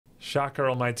Shocker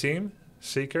on my team.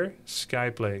 Seeker,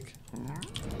 Skyplague.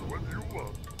 What do you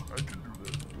want? I can do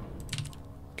that.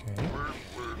 Okay.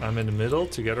 I'm in the middle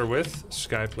together with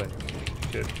Skyplague.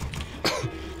 Good.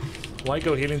 Why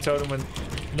go healing totem when...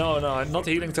 No, not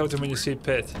healing totem when you see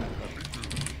pit.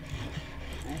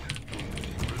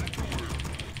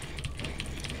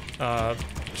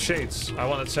 Shades. I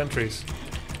wanted sentries.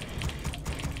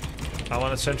 I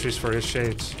wanted sentries for his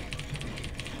shades.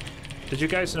 Did you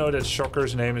guys know that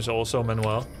Shocker's name is also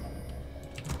Manuel?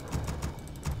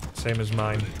 Same as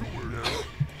mine.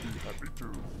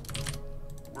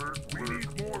 We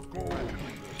need more gold.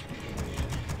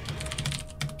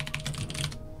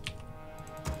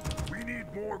 We need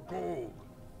more gold.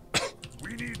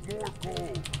 We need more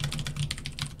gold.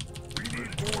 We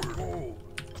need more gold.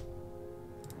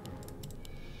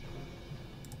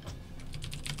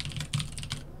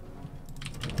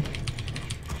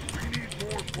 We need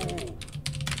more gold.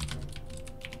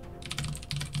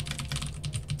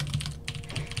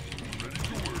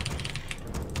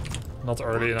 Not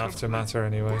early enough to matter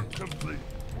anyway. Complete.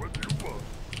 What do you want?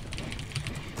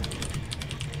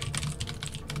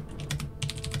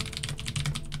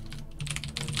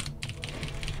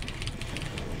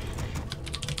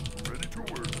 Ready to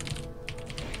work.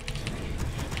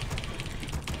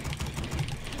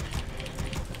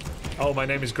 Oh, my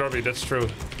name is Grubby, that's true.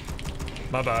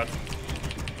 My bad.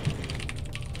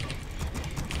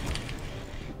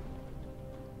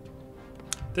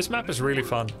 This map is really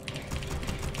fun.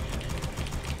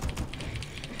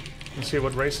 Let's see,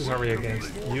 what races are we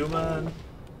against? Human...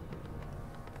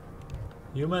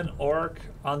 Human, orc,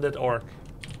 undead orc.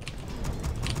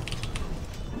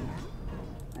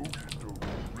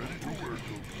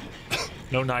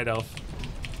 No night elf.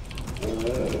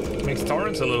 Makes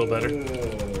Taurens a little better.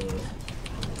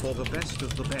 For the best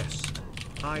of the best.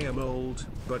 I am old,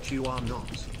 but you are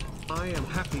not. I am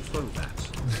happy for that.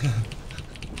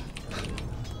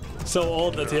 So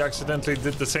old that he accidentally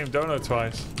did the same dono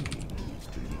twice.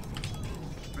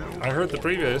 I heard the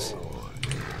previous.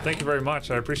 Thank you very much.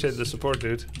 I appreciate the support,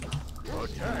 dude.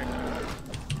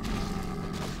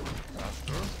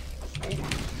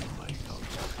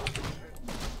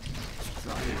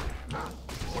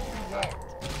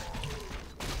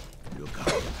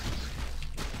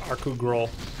 Aku Grol.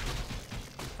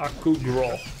 Aku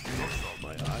Grol.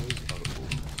 My eyes are open.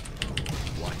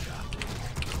 Watch out.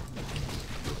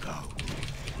 Look out.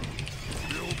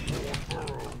 Build more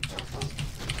burrows.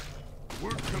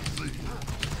 Work complete.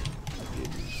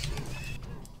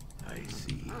 I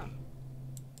see.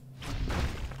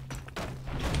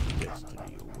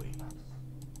 Destiny awaits.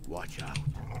 Watch out.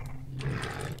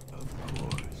 Of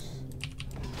course.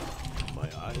 My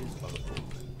eyes are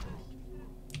open.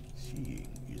 Seeing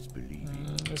is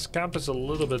believing. This camp is a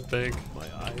little bit big, My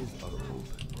eyes are open.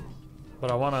 but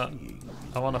I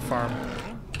wanna farm.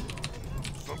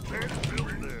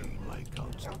 My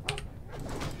counsel.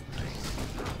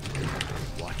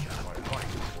 Watch out.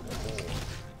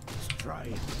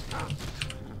 Strike.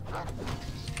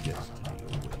 Destiny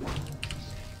awaits.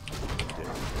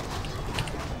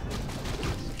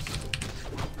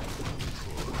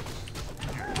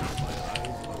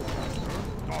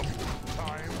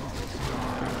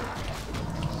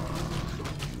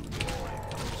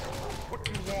 What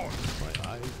do you want? My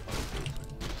eyes are open.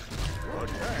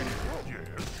 Okay.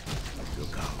 Yes.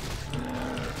 Look out.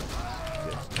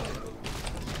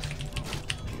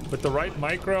 With the right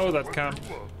micro, that camp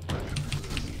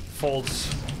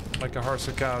folds like a horse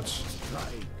of couch.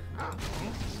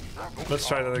 Let's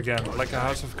try that again, like a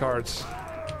house of cards.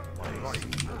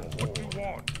 What do you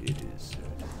want? It is.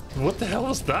 What the hell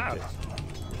was that?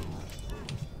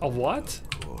 A what?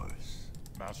 Of course.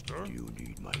 Master? Do you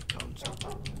need my counsel?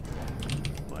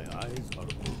 My eyes are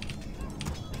open.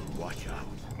 Watch out.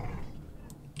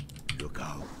 Look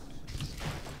out.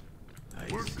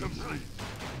 Work complete.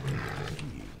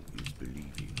 Seeing is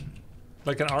believing.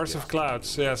 Like an arse of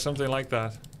clouds, yeah, something like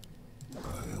that.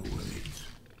 I'll wait.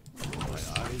 My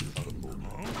eyes are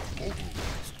open.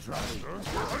 Strike.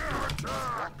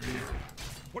 Attack!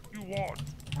 What you want?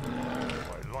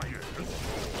 My life is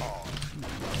so hard.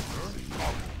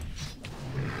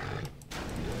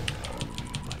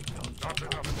 My counsel. Not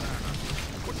enough mana.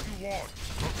 What you want?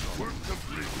 Work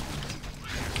complete.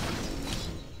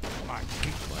 I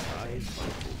keep my eyes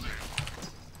open.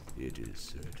 It is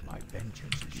certain. My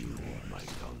vengeance is yours. My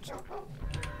counsel.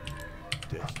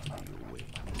 Destiny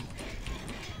awaits.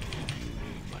 You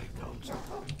need my counsel.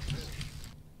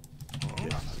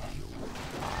 Destiny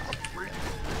awaits.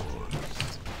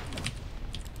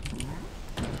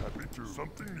 Happy to.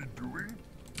 Something need doing?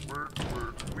 Work.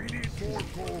 We need more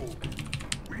gold.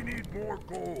 We We need more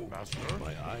gold, Master.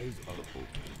 My eyes are open.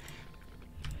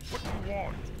 What do you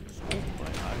want? My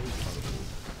eyes are open.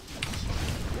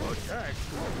 Attack!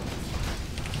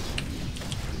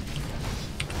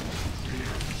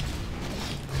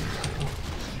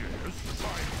 Yes,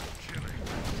 time for killing.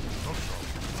 Also,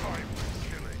 time for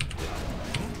killing.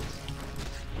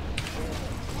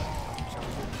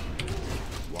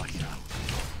 Watch out.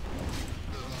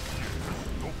 Yes,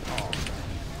 no power.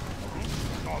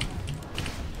 Stop.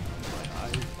 My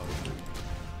eyes are open.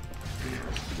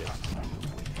 Yes.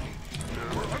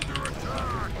 We're under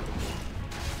attack!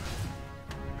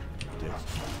 Yes.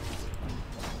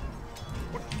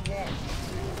 What do you want?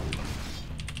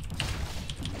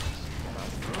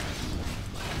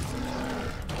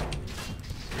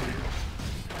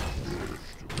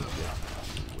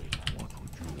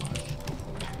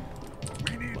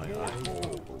 We need more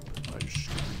gold. I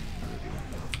scream,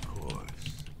 of course.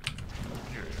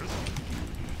 Yes.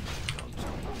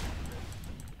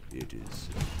 It is.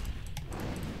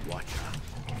 Watch out.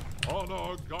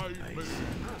 Honor guide me.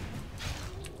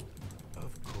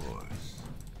 Of course.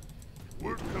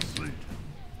 Work complete.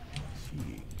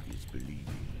 Seeing is believing.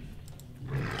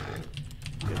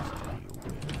 Destiny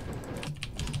awaits.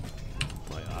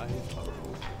 My eyes are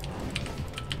open.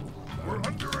 We're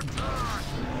under attack!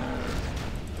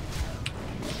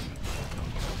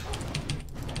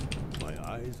 My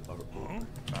eyes are open.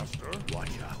 Master?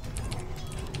 Watch out.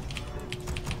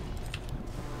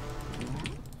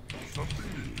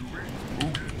 Something is doing.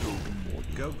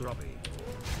 Go Grubby.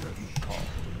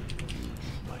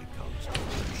 My counsel.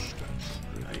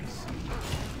 I see.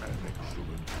 An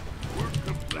excellent work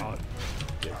complete.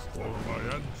 Yes, for my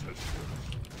ancestors.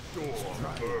 Storm,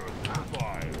 earth,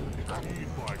 fire. Need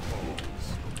my cause.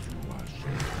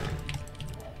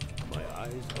 My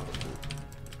eyes are open.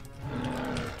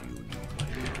 Do you need my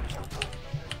counsel?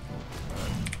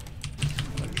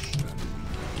 I stand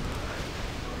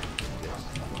yes,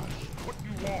 what do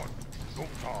you want?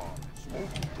 Doctor,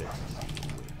 smoke destiny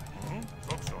away.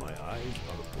 Doctor, my eyes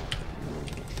are open.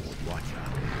 Watch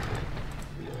out.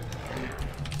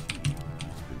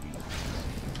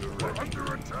 We're under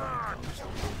attack!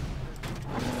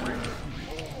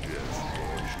 Yes,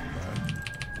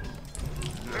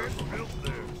 let's build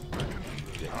this.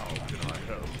 How can I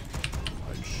help?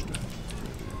 I stand.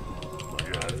 My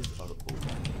eyes are open.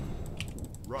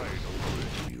 Right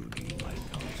away. You need my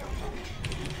counsel.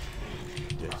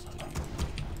 Destiny.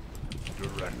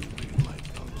 Direct me, my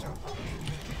counsel.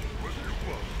 What do you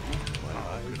want?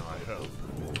 How can I help?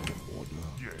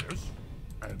 Yes,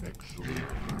 an excellent.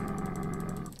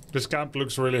 This camp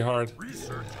looks really hard.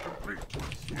 Research complete.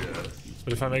 Yes.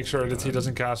 But if I make sure that he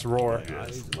doesn't cast Roar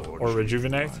or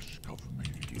Rejuvenate,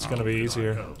 it's gonna be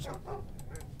easier.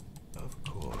 Of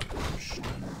course.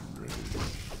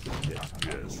 Yes,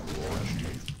 yes, War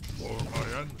Chief. For my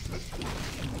ancestors.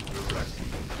 Direct me.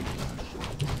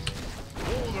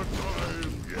 All the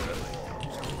time, yes.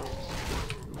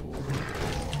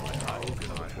 How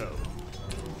can I help?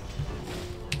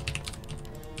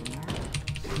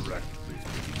 Direct me.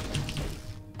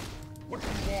 What do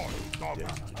you want,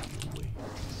 Dogma?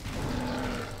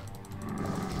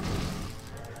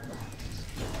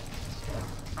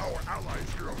 Our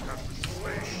allies' hero has been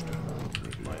slain.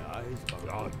 My eyes are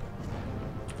on.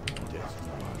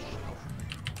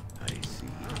 I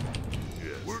see.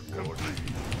 Yes, work complete.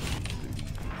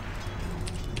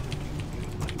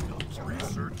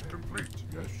 Research complete.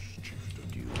 Yes, Chieftain.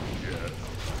 Yes.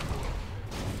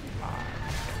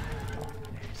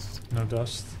 No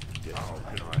dust. How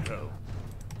can I help?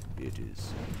 It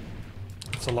is.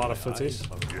 It's a lot of footies.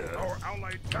 Yes. Our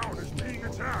allied town is being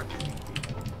attacked.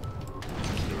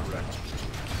 Direct.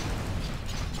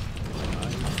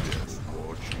 Yes,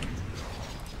 War Chief.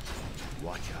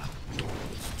 Watch out.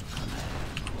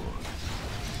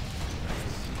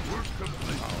 Work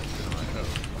complete. How can I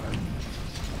help?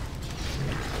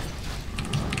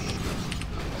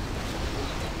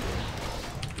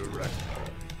 Direct.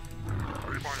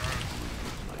 Hurry my hand.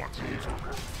 Watch it.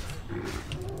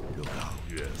 Look out.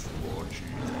 Yes, War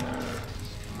Chief.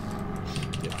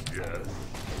 Yes, yes.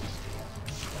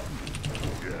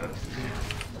 Yes.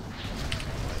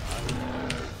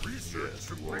 Research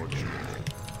War Chief.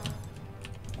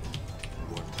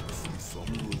 What does some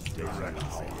rules direct?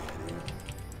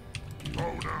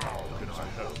 Oh, now how can I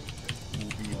help? Who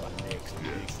be my next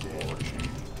yes, War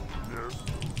Chief? Yes.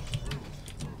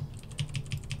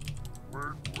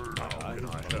 Where how can I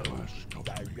help?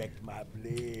 Direct my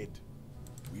blade.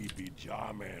 We be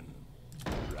German.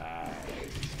 Right.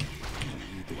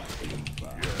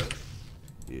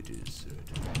 Yes. It is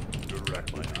certain.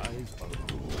 Direct. My eyes are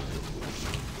open.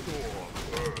 Storm,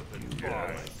 earth, and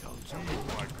fire.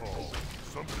 My call.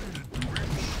 Something to do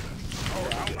with our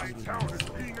outlying town is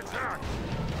being attacked.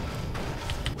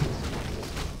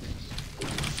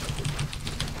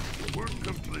 Work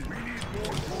complete. We need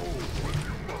more coal. What do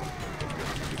you want?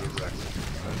 Direct.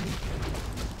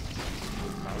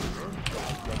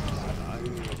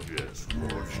 Yes,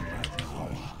 Lord Chief.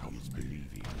 He's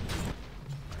believing.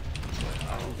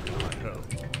 How can I help? Of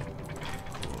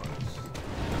course.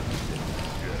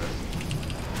 Yes.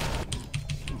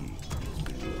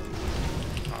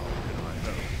 How can I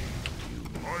help?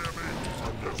 I am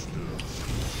understood.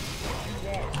 What you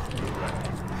want? Direct.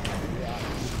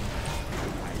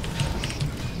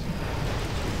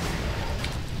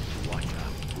 Watch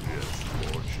out. Yes,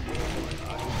 Lord Chief.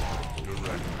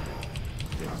 Direct.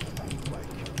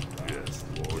 Yes,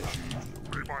 Lord Chief.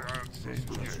 Free my hands.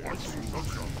 Watch you.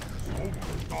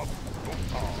 How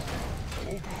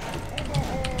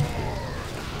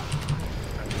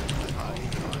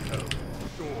can I help?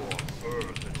 Storm,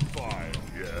 earth, and fire.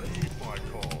 Yes, my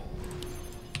call.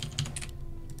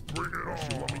 Bring it on.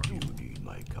 You need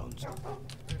my counsel.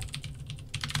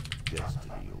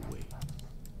 Destiny awaits.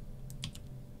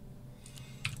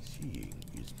 Seeing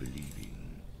is believing.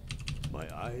 My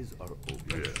eyes are open.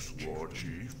 Yes, Lord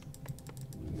Chief.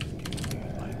 You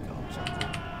need my counsel.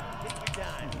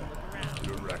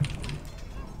 Direct.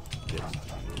 Yes.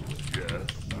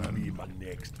 Be my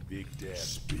next big dad.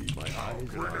 Speed. My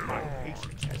eyes are my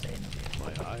patience has ended.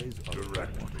 My eyes are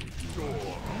direct. Storm,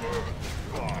 earth,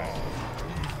 fire.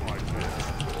 My yes,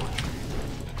 Lord Chief.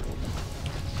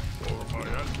 Or my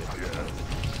answer, yes.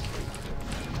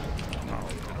 How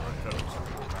can I help,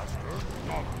 Master?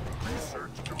 Not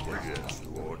research to yes,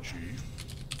 Lord Chief.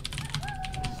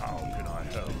 How can I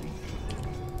help?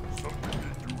 Something to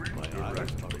do with my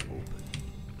eyes are open.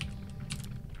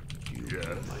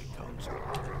 Yes. My counsel.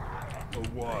 A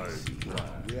wise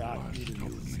plan.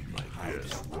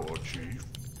 Yes, Lord Chief.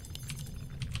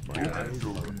 My eyes are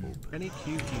open. Any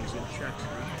cuties in chat?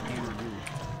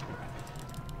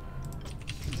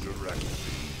 Direct.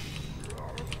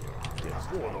 Yes,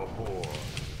 what a whore.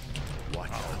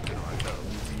 Watch out. How can I help?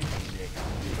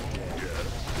 Yes.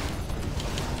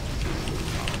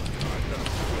 How can I help?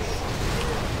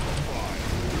 Fire.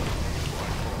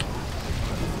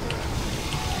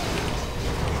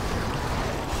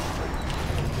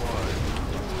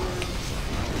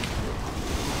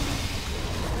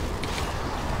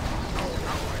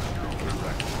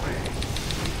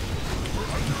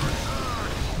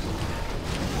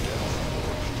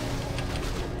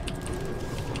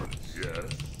 Yes.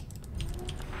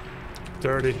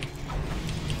 30.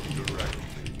 Direct.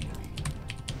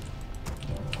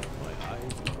 My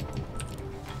eyes are open.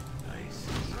 Nice.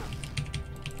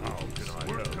 How can I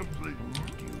help? Complete.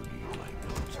 You need my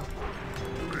counsel.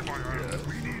 Yes.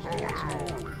 We need more.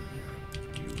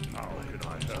 How can I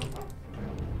help?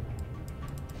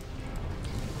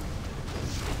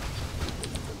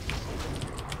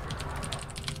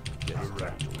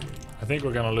 Direct. I think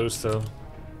we're gonna lose though.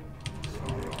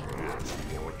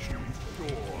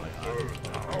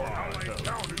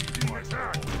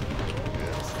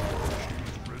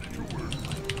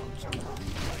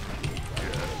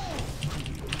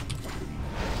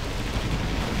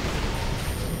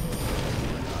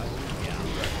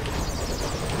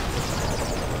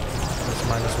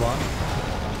 -1.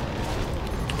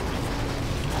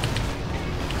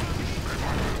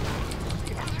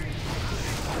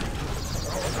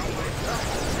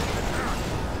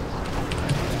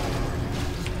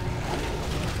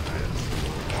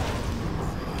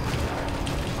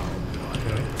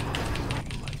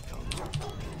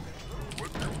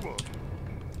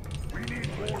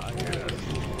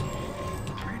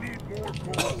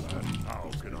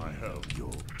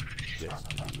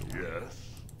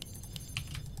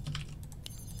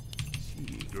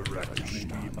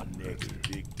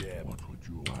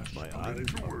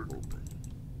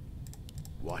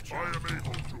 Watch out. I am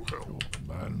able to help,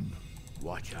 man.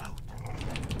 Watch out.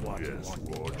 Yes,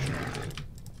 Lord Chief.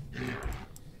 Do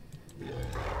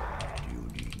you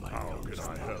need my help? How can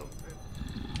I help?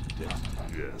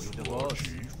 Yes, Lord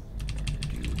Chief.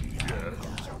 Do you need my help?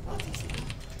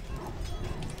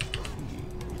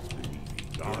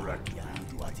 Direct.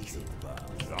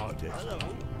 Hello.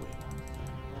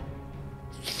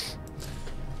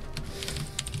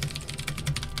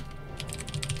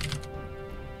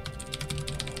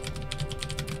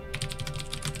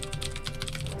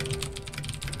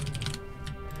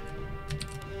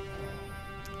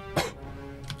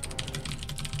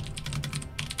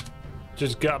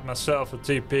 Just got myself a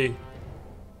TP.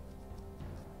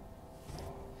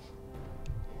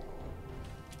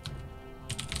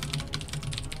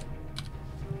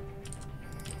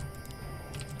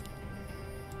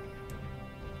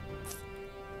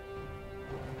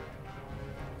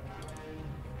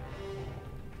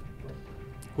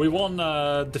 We won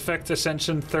Defect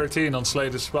Ascension 13 on Slay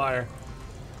the Spire.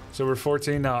 So we're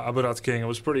 14 now, Aburat King. It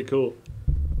was pretty cool.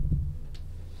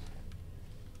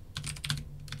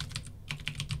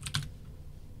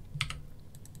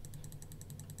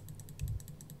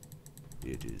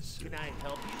 It is. Can I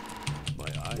help you? My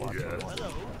eyes. Yes.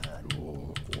 Hello.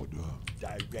 Your order.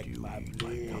 Direct You my need my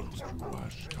blade.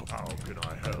 counsel. How can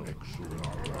I help?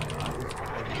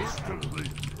 Instantly.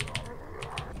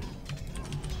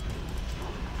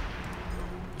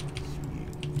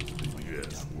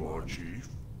 Yes, War Chief.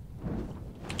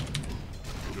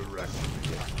 Direct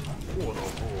me. For the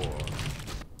war.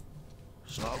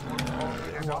 Someone call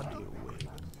me what?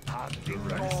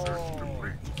 Direct search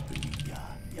complete.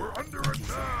 We're under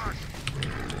attack!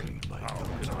 How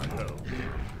can I help?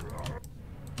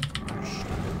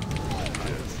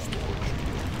 Yes, War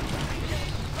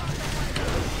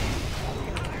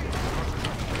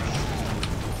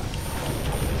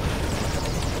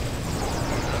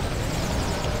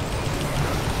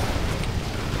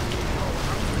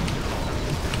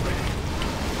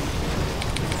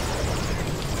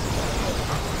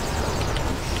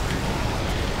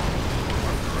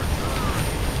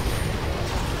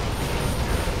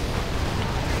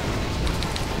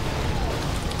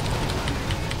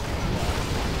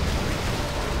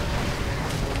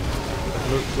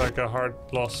Looked like a hard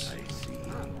loss. Yes,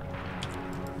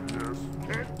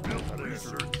 can't build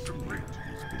research complete.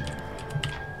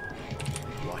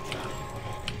 Watch out.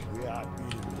 We are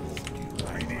being moved. I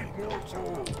need more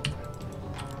coal.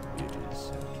 It is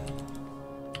certain.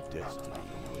 Destiny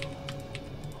awaits.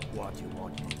 What you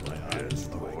want? Yes,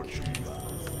 War Chief.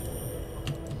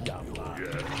 Young man.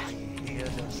 Yes, Hear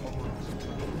the swords.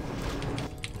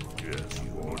 yes,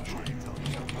 War Chief.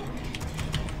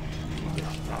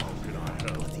 How can I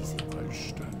help? What is it? I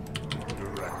stand.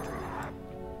 Direct me.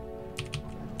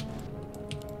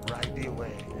 Right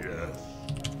away. Yes.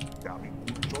 Damn it,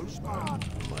 good choice, man.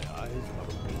 My eyes are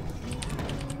open.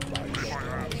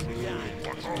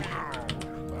 What's all now?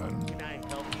 Can I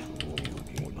help you?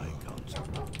 You need my counsel.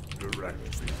 Direct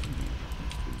me.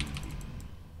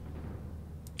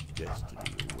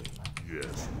 Destiny awaits.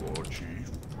 Yes, War Chief.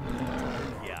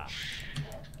 Yeah.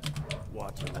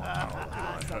 What? How can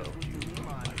I help you?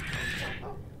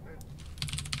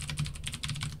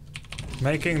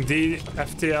 Making the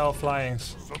FTL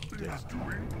flyings. Something is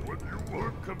doing what you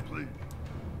work complete.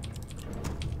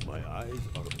 My eyes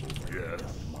are open. Yes.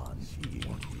 Seeing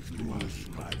what is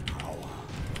losing my power.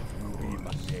 You'll be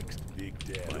my next big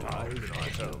daddy. How can I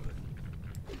help?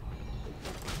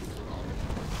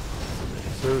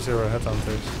 0-0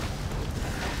 headhunters.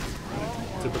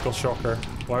 Typical shocker.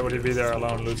 Why would he be there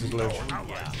alone? Loot his loot.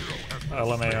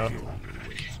 LMAO.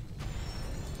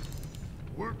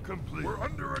 Work complete. We're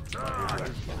under attack.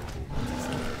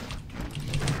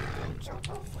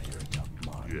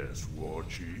 Yes, War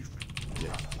Chief.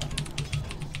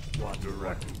 What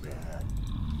direct me?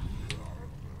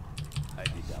 I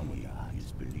did that one.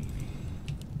 Is believing.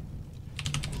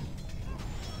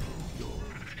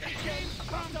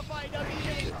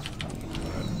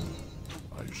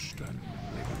 I stand.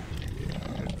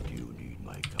 You need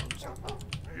my counsel.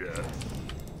 Yes.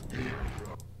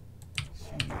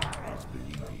 Seeing is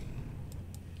believing.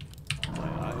 My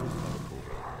eyes are open.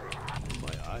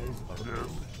 My eyes are Yes.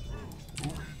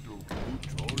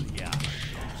 open. Yeah.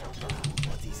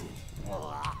 What is it?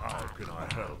 How can I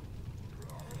help?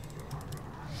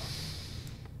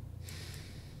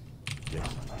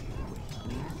 Destiny awaits.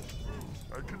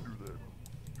 I can do that.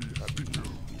 Be happy to.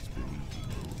 Is believing.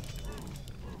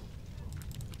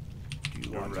 Do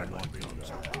you want Direct my me.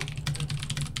 counsel?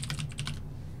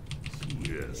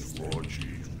 Yes, War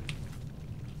Chief.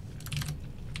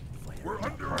 We're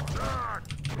under attack.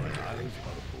 My eyes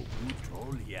are open.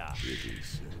 Control, yeah. It is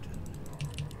certain.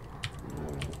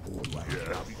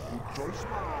 Yes. Good choice,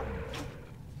 man.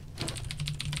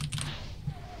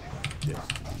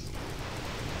 Destiny.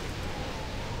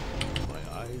 My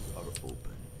eyes are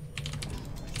open.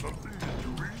 Something is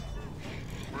doing.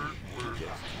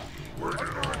 We're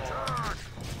under attack.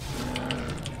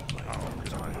 How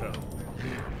can I help?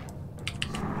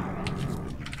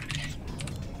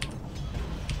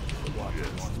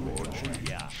 Yes, War Chief.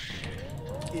 Yeah.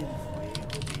 In fuego,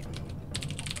 baby.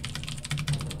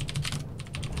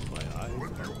 My eyes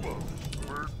What are you open.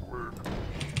 want? Word.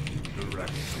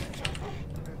 Direct me.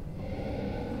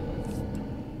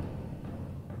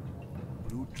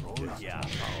 Control, yeah.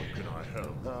 How can I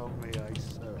help? How may I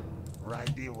serve?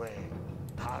 Right away.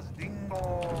 Castingo.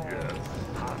 Yes.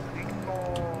 Castingo.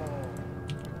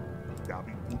 Damn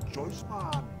it, good choice,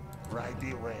 man. Right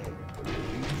away.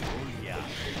 Control, yeah.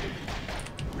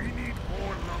 We need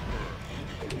more lumber.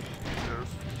 Yes.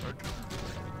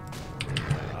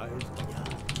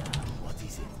 What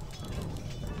is it?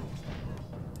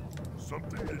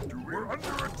 Something to do. We're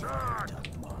under attack.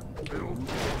 Build.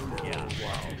 Yeah.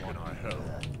 Wow, can I help?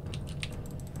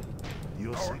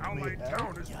 Our allied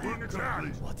town is being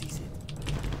attacked. What is it?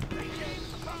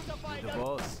 The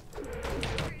boss.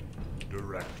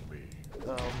 Direct me.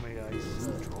 How may I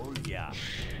serve? Yeah.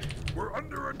 We're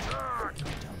under attack.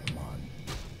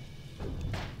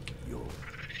 Yo.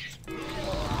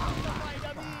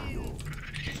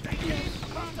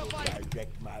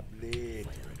 Direct my blade.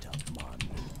 Fire it up, man.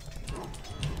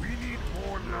 We need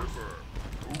more lumber.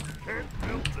 We can't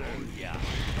build it. Yeah.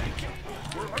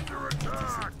 We're under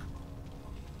attack.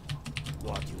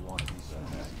 What you want is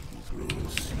we'll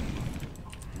see.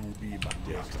 Who be my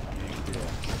destiny?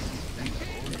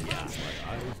 Yeah. My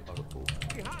eyes are open.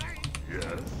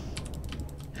 Yes.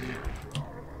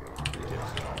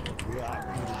 We are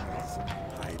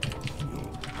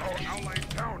Our allied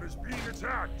town is being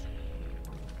attacked.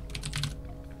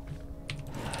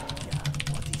 Yeah.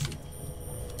 What is it?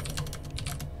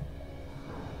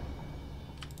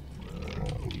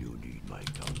 Do you need my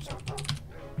counsel?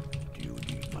 Do you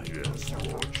need my Yes,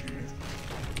 War Chief.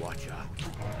 watch out?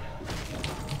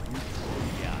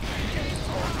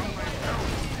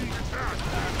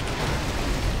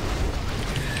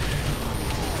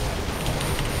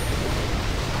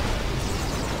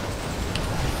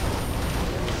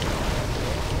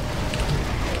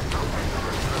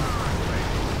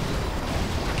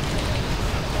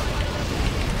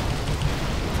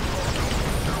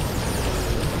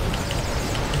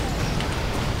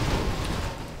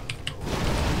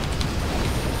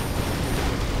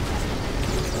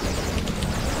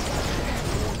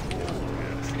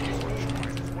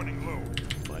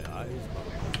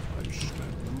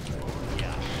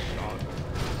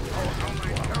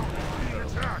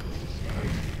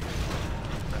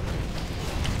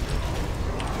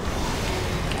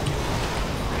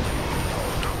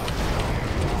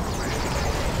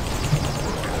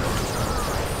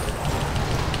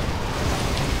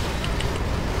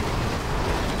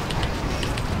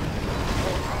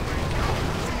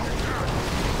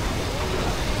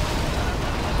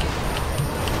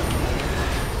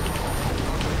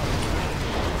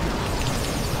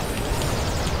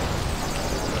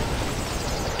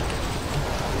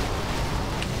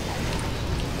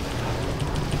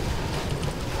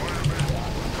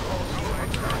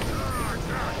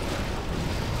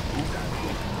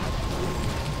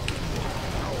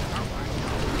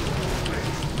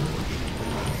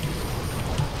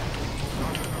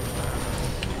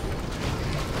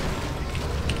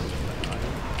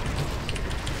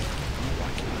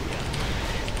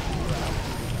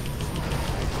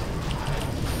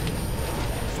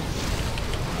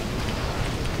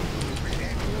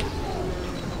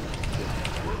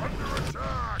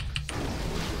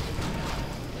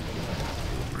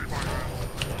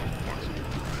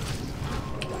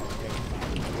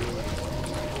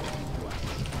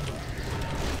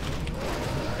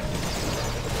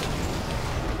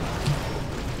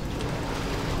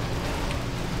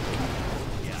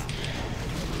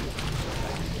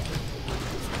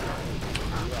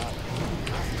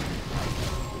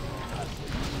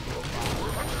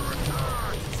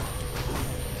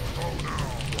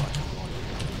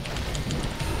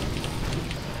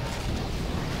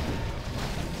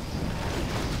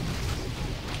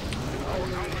 Our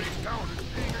allied town is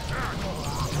being attacked.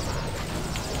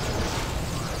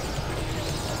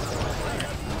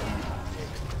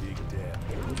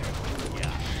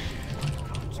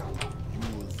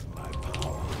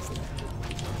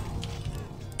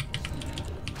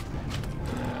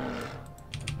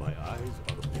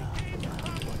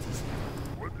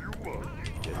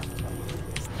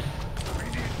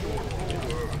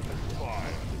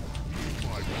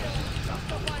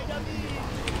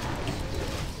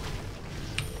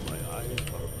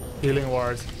 Healing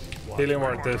ward. Healing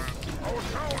ward this. Our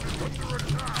town is under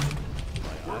attack.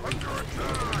 We're under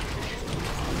attack.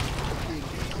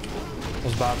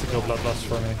 Was bad to kill Bloodlust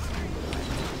for me.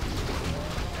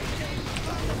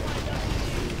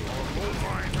 Our whole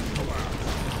line has collapsed.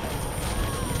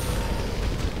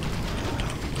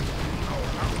 Our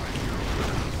allied unit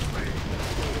is slain.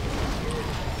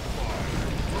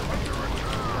 We're under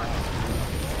attack.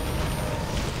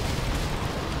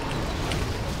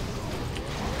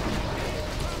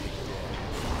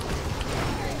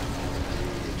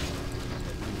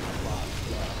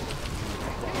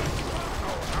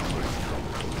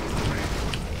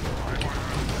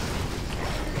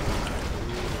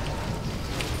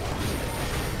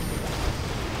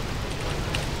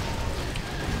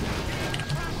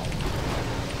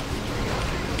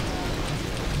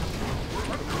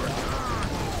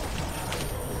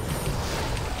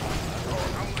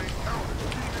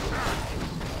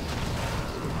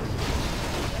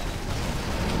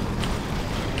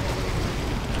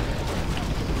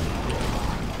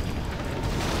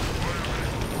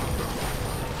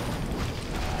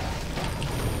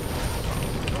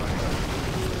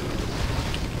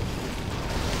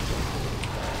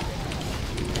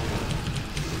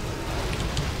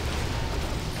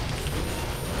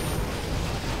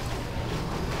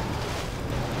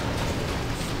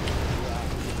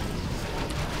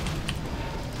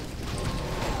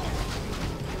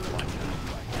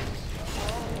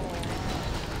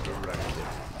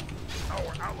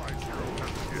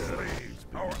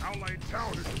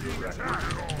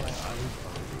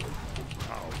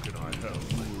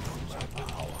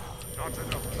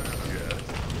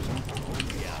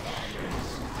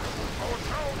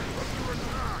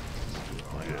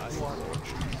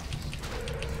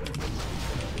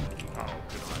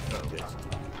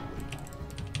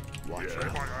 Betray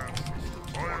my ancestors.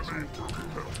 I am able to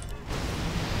help.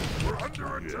 We're under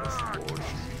attack. Be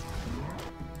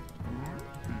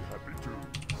happy to.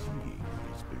 Seeing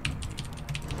is believing.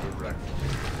 Correct.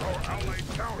 Our allied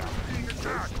town is being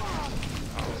attacked.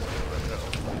 How the hell?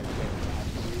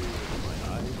 My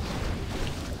eyes.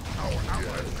 Our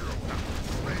allied hero has been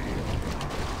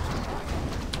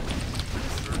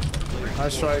slain.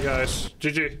 Nice try, guys.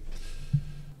 GG.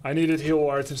 I needed heal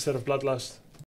art instead of bloodlust.